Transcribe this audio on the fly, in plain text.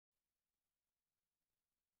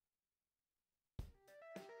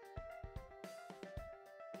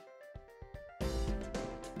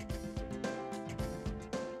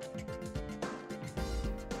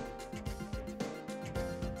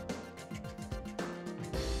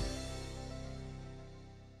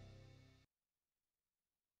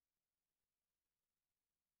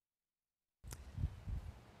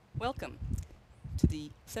Welcome to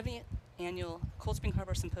the 70th Annual Cold Spring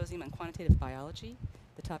Harbor Symposium on Quantitative Biology.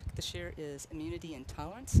 The topic this year is immunity and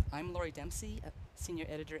tolerance. I'm Lori Dempsey, a senior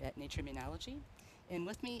editor at Nature Immunology, and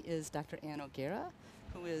with me is Dr. Ann O'Gara,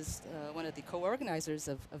 who is one of the co-organizers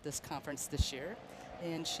of this conference this year,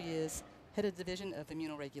 and she is head of the Division of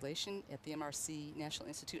Immunoregulation at the MRC National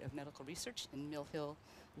Institute of Medical Research in Mill Hill,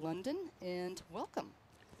 London, and welcome.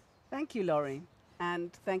 Thank you, Laurie,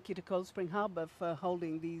 and thank you to Cold Spring Harbor for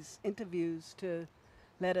holding these interviews to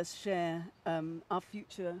let us share our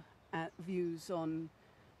future views on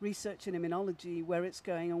research in immunology, where it's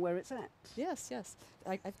going and where it's at. Yes, yes.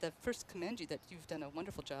 I have to first commend you that you've done a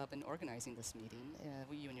wonderful job in organizing this meeting,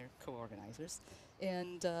 you and your co-organizers.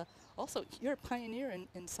 And also, you're a pioneer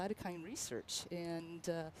in cytokine research and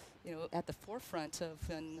at the forefront of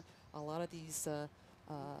a lot of these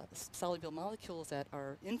soluble molecules that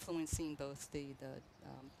are influencing both the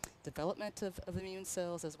development of immune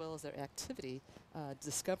cells as well as their activity,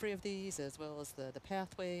 discovery of these as well as the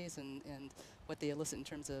pathways and what they elicit in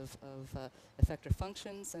terms of effector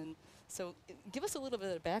functions. And so give us a little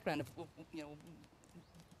bit of background of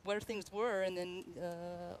where things were and then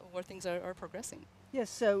where things are progressing. Yes,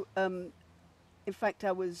 so in fact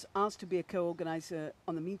I was asked to be a co-organizer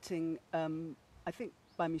on the meeting, I think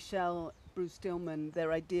by Michelle Bruce Dillman.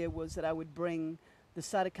 Their idea was that I would bring the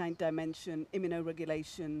cytokine dimension,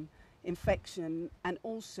 immunoregulation, infection, and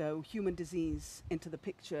also human disease into the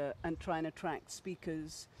picture and try and attract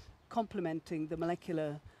speakers complementing the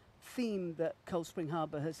molecular theme that Cold Spring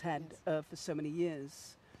Harbor has had for so many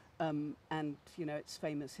years and its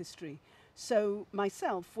famous history. So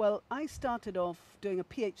myself, well, I started off doing a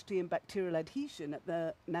PhD in bacterial adhesion at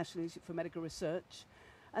the National Institute for Medical Research.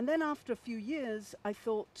 And then after a few years, I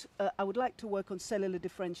thought I would like to work on cellular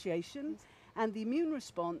differentiation, and the immune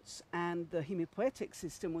response and the hemopoietic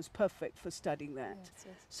system was perfect for studying that.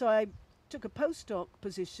 Yes. So I took a postdoc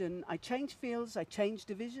position. I changed fields, I changed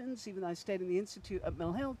divisions, even though I stayed in the institute at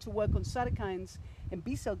Mill Hill to work on cytokines and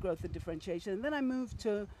B-cell growth and differentiation. And then I moved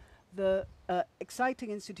to the exciting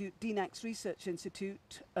institute, DNAX Research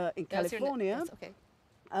Institute in California.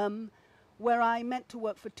 Where I meant to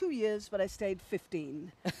work for 2 years, but I stayed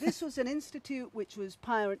 15. This was an institute which was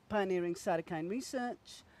pioneering cytokine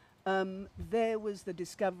research. There was the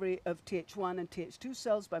discovery of Th1 and Th2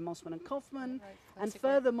 cells by Mossman and Kaufman. And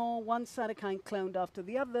furthermore, one cytokine cloned after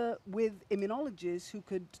the other with immunologists who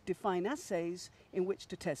could define assays in which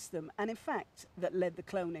to test them. And in fact, that led the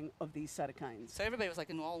cloning of these cytokines. So everybody was like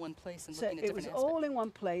in all one place and so looking at different aspects. It was all in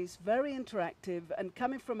one place, very interactive, and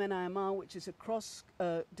coming from NIMR, which is a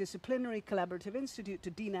cross-disciplinary collaborative institute,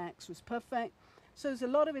 to DNAX was perfect. So there's a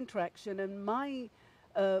lot of interaction, and my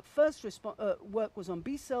first work was on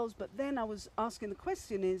B cells, but then I was asking the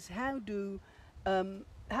question is how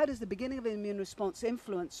does the beginning of an immune response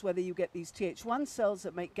influence whether you get these Th1 cells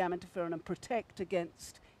that make gamma interferon and protect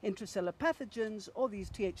against intracellular pathogens, or these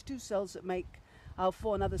Th2 cells that make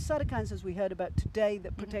IL-4 and other cytokines, as we heard about today,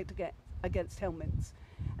 that protect against helminths.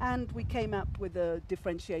 And we came up with a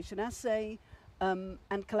differentiation assay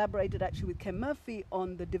and collaborated actually with Ken Murphy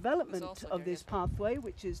on the development of this pathway,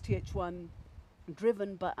 which is Th1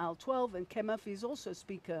 driven by IL-12, and Ken Murphy is also a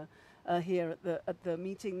speaker here at the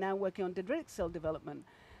meeting, now working on dendritic cell development.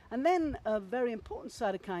 And then a very important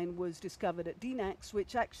cytokine was discovered at DNAX,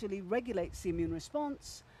 which actually regulates the immune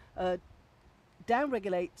response,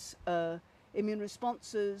 downregulates immune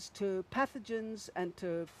responses to pathogens and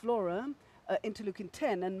to flora,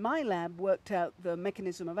 interleukin-10. And my lab worked out the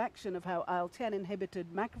mechanism of action of how IL-10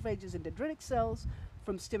 inhibited macrophages and dendritic cells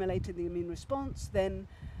from stimulating the immune response. Then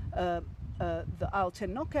the IL-10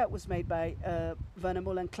 knockout was made by Werner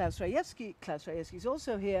Muller and Klaus Rajewski. Klaus Rajewski is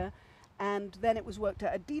also here. And then it was worked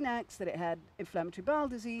out at DNAX that it had inflammatory bowel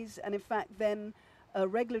disease. And in fact, then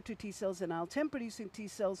regulatory T cells and IL-10 producing T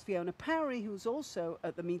cells, Fiona Parry, who's also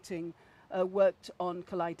at the meeting, worked on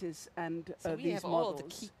colitis and these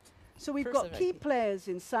models. So we've got key players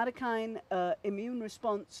in cytokine, immune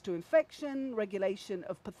response to infection, regulation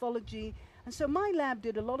of pathology. And so my lab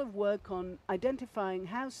did a lot of work on identifying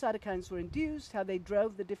how cytokines were induced, how they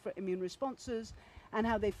drove the different immune responses, and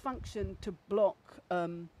how they function to block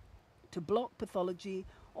pathology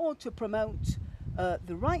or to promote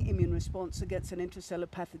the right immune response against an intracellular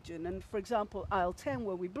pathogen. And for example, IL-10,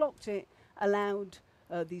 where we blocked it, allowed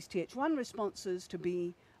these Th1 responses to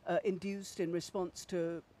be induced in response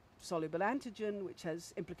to soluble antigen, which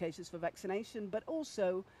has implications for vaccination, but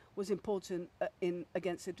also was important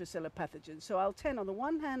against intracellular pathogens. So IL-10 on the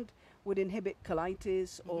one hand would inhibit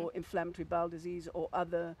colitis or inflammatory bowel disease or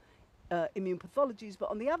other immune pathologies,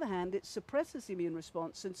 but on the other hand, it suppresses the immune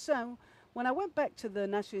response. And so when I went back to the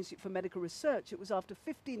National Institute for Medical Research, it was after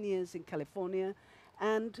 15 years in California.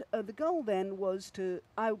 And the goal then was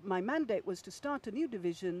my mandate was to start a new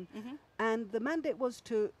division, and the mandate was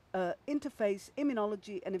to interface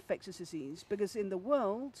immunology and infectious disease, because in the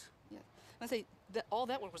world, Yeah. I say that all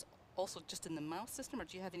that work was also just in the mouse system, or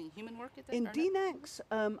do you have any human work at that? in DNAX,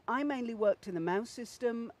 I mainly worked in the mouse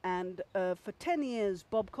system, and for 10 years,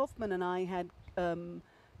 Bob Kaufman and I had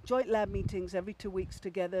joint lab meetings every 2 weeks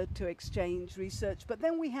together to exchange research. But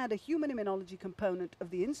then we had a human immunology component of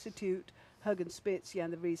the Institute, Hergen Spitz, Jan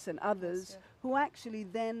de Vries, and others, who actually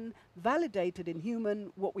then validated in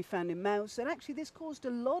human what we found in mouse. And actually this caused a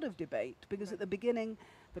lot of debate, because at the beginning,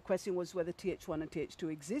 the question was whether Th1 and Th2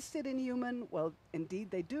 existed in human. Well, indeed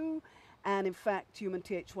they do. And in fact, human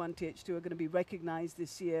Th1, Th2 are going to be recognized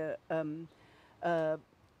this year at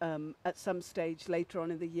some stage later on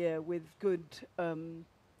in the year with good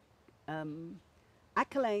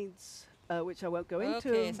accolades, which I won't go into.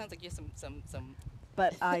 Okay, it sounds like you have some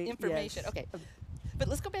but information. Yes, Okay, but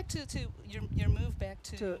let's go back to your move back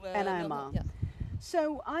to NIMR. Yeah.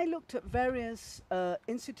 So I looked at various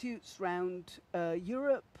institutes around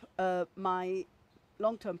Europe. My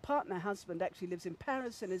long-term partner, husband, actually lives in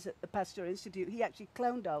Paris and is at the Pasteur Institute. He actually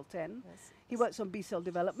cloned IL-10. Yes. He works on B-cell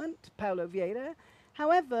development, Paulo Vieira.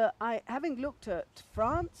 However, having looked at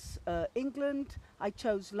France, England, I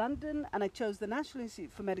chose London, and I chose the National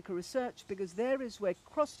Institute for Medical Research, because there is where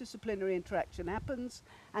cross-disciplinary interaction happens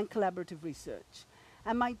and collaborative research.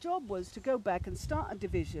 And my job was to go back and start a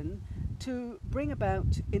division to bring about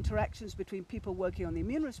interactions between people working on the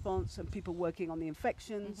immune response and people working on the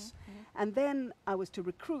infections. And then I was to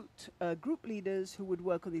recruit group leaders who would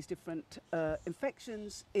work on these different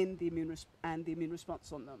infections in the immune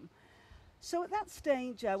response on them. So at that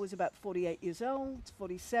stage, I was about 48 years old,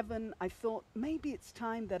 47. I thought maybe it's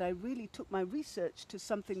time that I really took my research to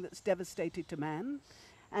something that's devastated to man,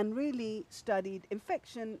 and really studied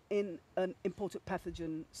infection in an important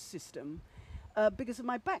pathogen system. Because of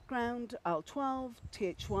my background, IL-12,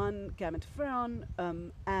 Th1, gamma interferon,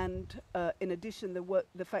 and in addition,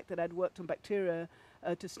 the fact that I'd worked on bacteria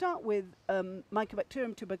to start with,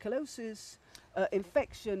 Mycobacterium tuberculosis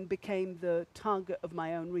infection became the target of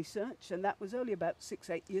my own research, and that was only about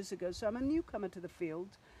 6-8 years ago, so I'm a newcomer to the field.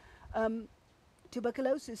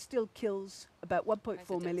 Tuberculosis still kills about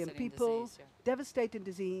 1.4 million people, devastating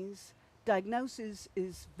disease. Diagnosis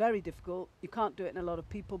is very difficult. You can't do it in a lot of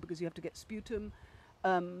people because you have to get sputum.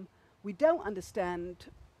 We don't understand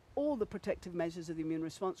all the protective measures of the immune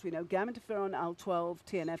response. We know gamma interferon, IL-12,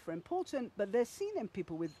 TNF are important, but they're seen in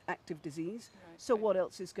people with active disease. So what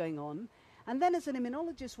else is going on? And then as an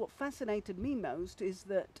immunologist, what fascinated me most is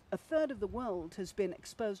that a third of the world has been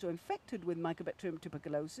exposed or infected with Mycobacterium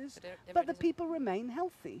tuberculosis, but the people remain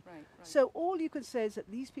healthy. So all you can say is that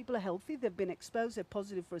these people are healthy, they've been exposed, they're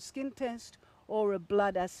positive for a skin test or a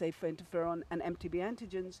blood assay for interferon and MTB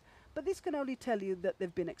antigens, but this can only tell you that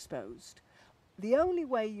they've been exposed. The only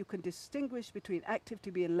way you can distinguish between active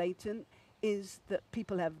TB and latent is that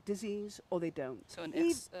people have disease or they don't. So an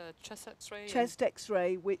chest X-ray? Chest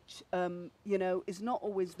X-ray, which you know, is not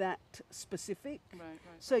always that specific.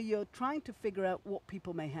 So you're trying to figure out what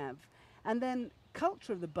people may have. And then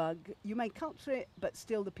culture of the bug, you may culture it, but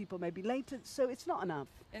still the people may be latent, so it's not enough.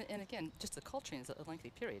 And again, just the culturing is a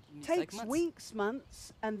lengthy period. Takes like weeks,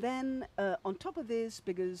 months, and then on top of this,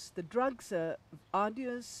 because the drugs are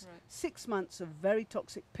arduous, 6 months of very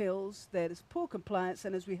toxic pills, there's poor compliance,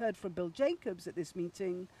 and as we heard from Bill Jacobs at this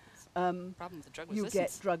meeting, you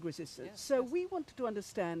get drug resistance. So we wanted to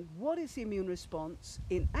understand what is the immune response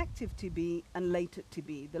in active TB and latent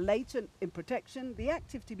TB. The latent in protection, the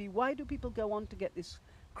active TB, why do people go on to get this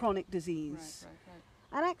chronic disease?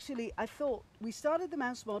 And actually, I thought we started the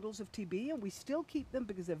mouse models of TB, and we still keep them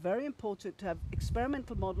because they're very important to have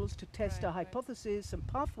experimental models to test our hypothesis and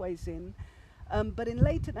pathways in. But in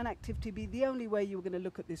latent and active TB, the only way you were going to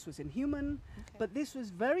look at this was in human. But this was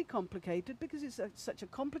very complicated because it's such a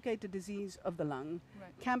complicated disease of the lung,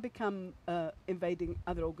 can become invading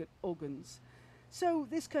other organs. So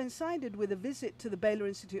this coincided with a visit to the Baylor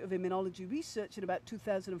Institute of Immunology Research in about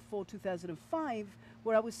 2004, 2005,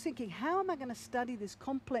 where I was thinking, how am I going to study this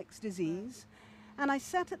complex disease? And I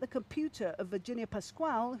sat at the computer of Virginia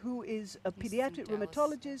Pasquale, who is a pediatric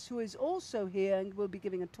rheumatologist, who is also here and will be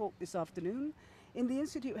giving a talk this afternoon, in the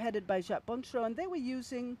institute headed by Jacques Bonchereau, and they were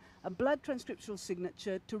using a blood transcriptional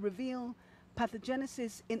signature to reveal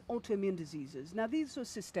pathogenesis in autoimmune diseases. Now, these were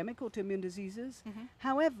systemic autoimmune diseases.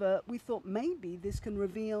 However, we thought maybe this can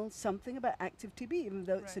reveal something about active TB, even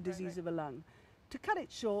though it's a disease of a lung. To cut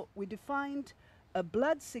it short, we defined a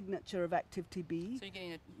blood signature of active TB. So you're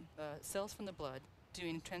getting cells from the blood,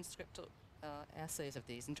 doing transcriptal assays of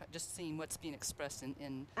these and just seeing what's being expressed in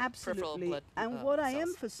peripheral Absolutely. blood And what I cells.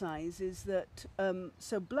 emphasize is that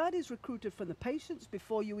so blood is recruited from the patients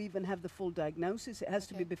before you even have the full diagnosis. It has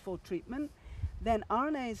to be Okay. before treatment. Then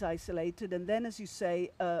RNA is isolated, and then, as you say,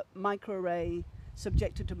 microarray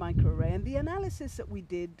subjected to microarray. And the analysis that we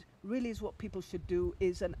did really is what people should do,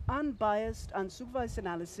 is an unbiased, unsupervised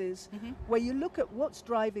analysis Mm-hmm. where you look at what's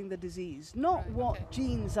driving the disease, not Right, what okay.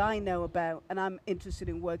 genes I know about and I'm interested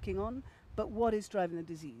in working on, but what is driving the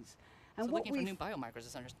disease. And So what looking for we new biomarkers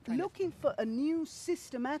is trying looking for a new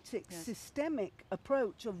systematic, Yes. systemic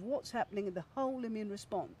approach of what's happening in the whole immune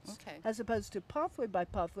response, Okay. as opposed to pathway by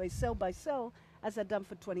pathway, cell by cell, as I've done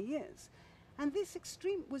for 20 years. And this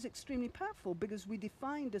was extremely powerful because we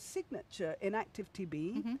defined a signature in active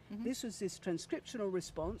TB. Mm-hmm, mm-hmm. This was this transcriptional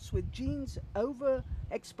response with genes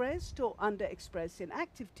overexpressed or underexpressed in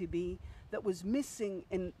active TB that was missing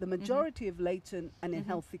in the majority of latent and in Mhm.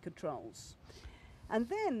 healthy controls. And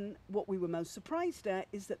then what we were most surprised at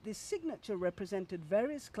is that this signature represented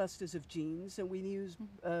various clusters of genes, and we used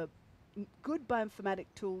good bioinformatic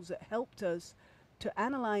tools that helped us to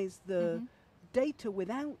analyze the data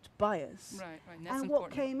without bias. Right, right. And that's And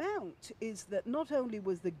important. what came out is that not only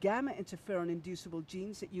was the gamma interferon inducible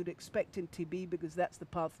genes that you'd expect in TB because that's the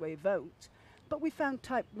pathway evoked, but we found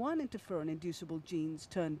type 1 interferon inducible genes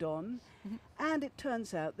turned on. And it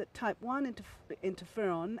turns out that type 1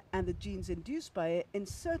 interferon and the genes induced by it in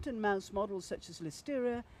certain mouse models such as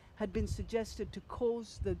Listeria had been suggested to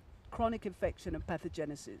cause the chronic infection and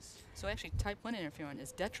pathogenesis. So actually, type 1 interferon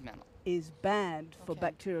is detrimental. Is bad for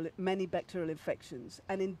Okay. many bacterial infections.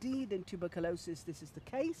 And indeed in tuberculosis this is the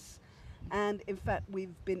case. And in fact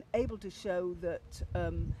we've been able to show that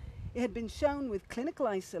it had been shown with clinical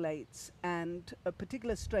isolates and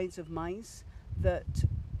particular strains of mice that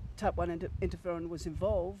type 1 interferon was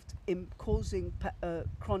involved in causing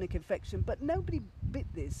chronic infection, but nobody bit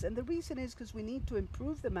this. And the reason is because we need to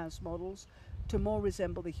improve the mouse models to more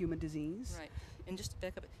resemble the human disease. Right. And just to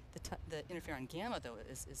back up, the interferon gamma, though,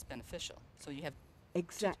 is beneficial. So you have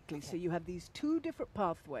Exactly. So Okay. you have these two different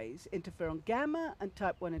pathways, interferon gamma and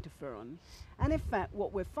type 1 interferon. And in fact,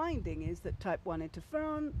 what we're finding is that type 1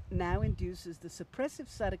 interferon now induces the suppressive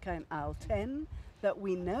cytokine IL-10 that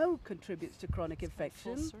we know contributes to chronic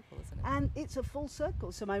infection. full circle, isn't it? And it's a full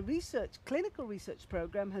circle. So my clinical research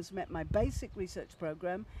program has met my basic research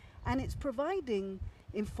program, and it's providing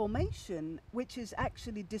information which is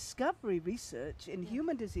actually discovery research in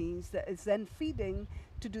human disease that is then feeding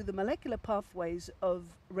to do the molecular pathways of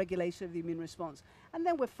regulation of the immune response. And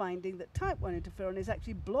then we're finding that type 1 interferon is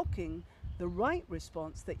actually blocking the right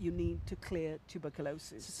response that you need to clear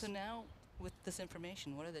tuberculosis. So now, with this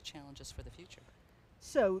information, what are the challenges for the future?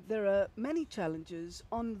 So there are many challenges.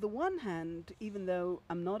 On the one hand, even though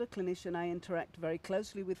I'm not a clinician, I interact very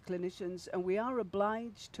closely with clinicians, and we are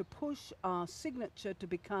obliged to push our signature to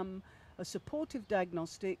become a supportive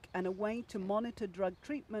diagnostic and a way to monitor drug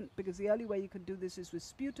treatment, because the only way you can do this is with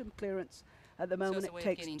sputum clearance. At the So moment it's a it way of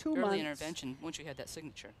takes getting 2 early months. intervention once you have that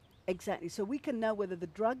signature. Exactly. So we can know whether the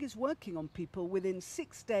drug is working on people within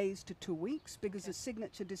 6 days to 2 weeks, because the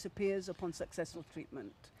signature disappears upon successful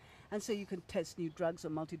treatment. And so you can test new drugs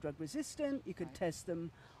on multi-drug resistant, you can test them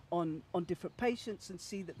on different patients and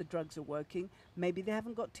see that the drugs are working. Maybe they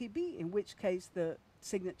haven't got TB, in which case the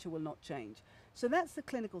signature will not change. So that's the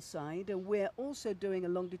clinical side, and we're also doing a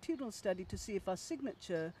longitudinal study to see if our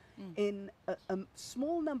signature in a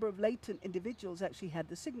small number of latent individuals actually had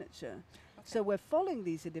the signature. So we're following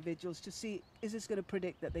these individuals to see, is this going to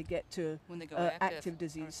predict that they get to When they go active or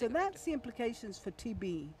disease? if So they go that's active. the implications for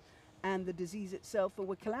TB and the disease itself. And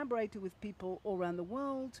we're collaborating with people all around the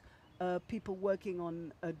world, people working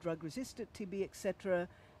on drug-resistant TB, etc.,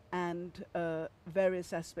 and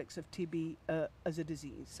various aspects of TB as a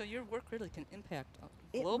disease. So your work really can impact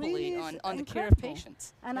It globally really is on the care of incredible.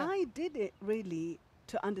 patients. And Yeah. I did it really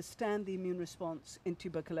to understand the immune response in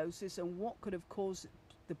tuberculosis and what could have caused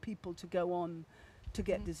the people to go on to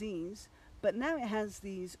get disease. But now it has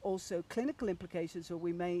these also clinical implications where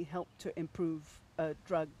we may help to improve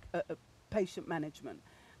patient management.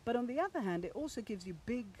 But on the other hand, it also gives you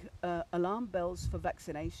big alarm bells for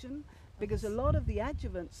vaccination, because a lot of the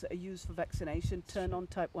adjuvants that are used for vaccination turn on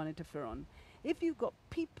type 1 interferon. If you've got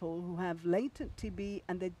people who have latent TB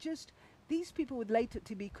and these people with latent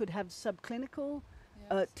TB could have subclinical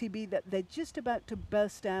TB that they're just about to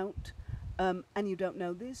burst out, and you don't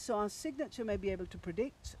know this. So our signature may be able to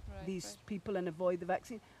predict these people and avoid the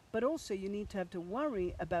vaccine. But also you need to have to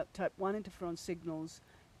worry about type 1 interferon signals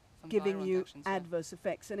From giving viral you infections, adverse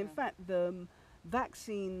effects. And in fact, the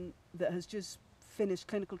vaccine that has just finished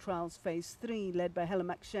clinical trials phase 3, led by Helen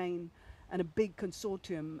McShane and a big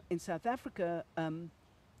consortium in South Africa,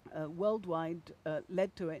 worldwide,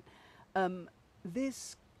 led to it.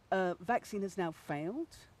 This vaccine has now failed,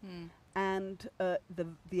 and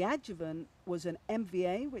the adjuvant was an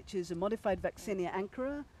MVA, which is a modified vaccinia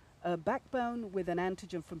ankara, a backbone with an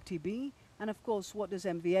antigen from TB. And of course, what does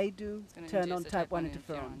MVA do? Turn on type 1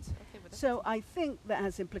 interferon. Okay, So I think that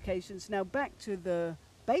has implications. Now back to the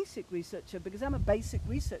basic researcher, because I'm a basic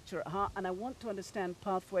researcher at heart, and I want to understand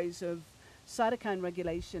pathways of cytokine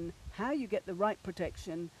regulation, how you get the right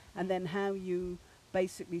protection, and then how you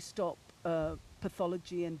basically stop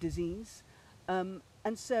pathology and disease.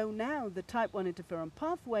 And so now the type 1 interferon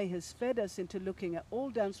pathway has fed us into looking at all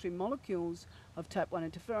downstream molecules of type 1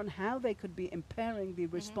 interferon, how they could be impairing the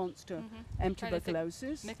response to M.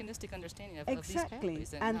 tuberculosis. Mechanistic understanding of Exactly. these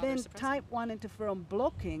pathways And how they're then suppressing. type 1 interferon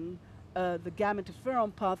blocking the gamma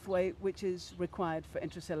interferon pathway, which is required for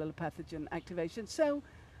intracellular pathogen activation. So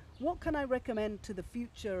what can I recommend to the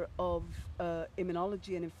future of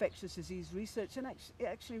immunology and infectious disease research, and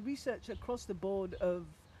actually research across the board of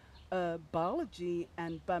biology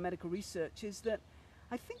and biomedical research, is that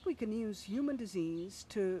I think we can use human disease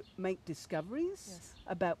to make discoveries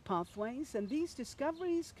about pathways, and these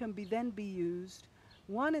discoveries can then be used,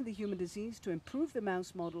 one, in the human disease to improve the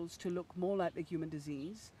mouse models to look more like the human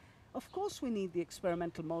disease. Of course, we need the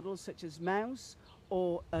experimental models such as mouse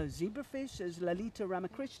or zebrafish, as Lalita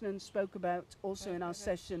Ramakrishnan spoke about also in our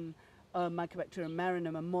session, Mycobacterium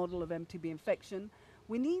marinum, a model of MTB infection.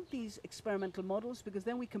 We need these experimental models because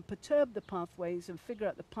then we can perturb the pathways and figure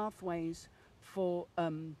out the pathways for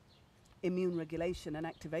immune regulation and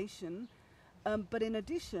activation. But in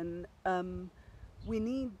addition, we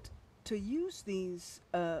need to use these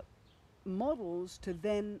models to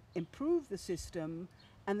then improve the system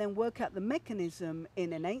and then work out the mechanism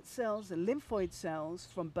in innate cells and lymphoid cells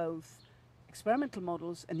from both experimental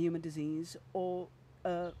models and human disease, or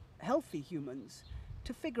healthy humans,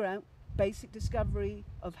 to figure out basic discovery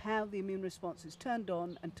of how the immune response is turned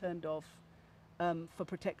on and turned off for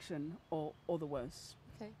protection or the worse.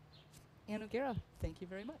 Okay. Anne O'Gara, thank you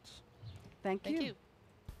very much. Thank you. Thank you.